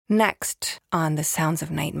Next on The Sounds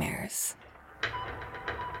of Nightmares.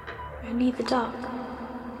 Only the dark.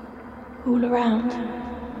 All around.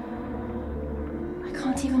 I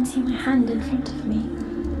can't even see my hand in front of me.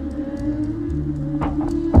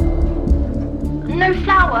 No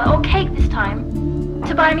flour or cake this time?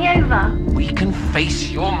 To buy me over? We can face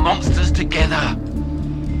your monsters together.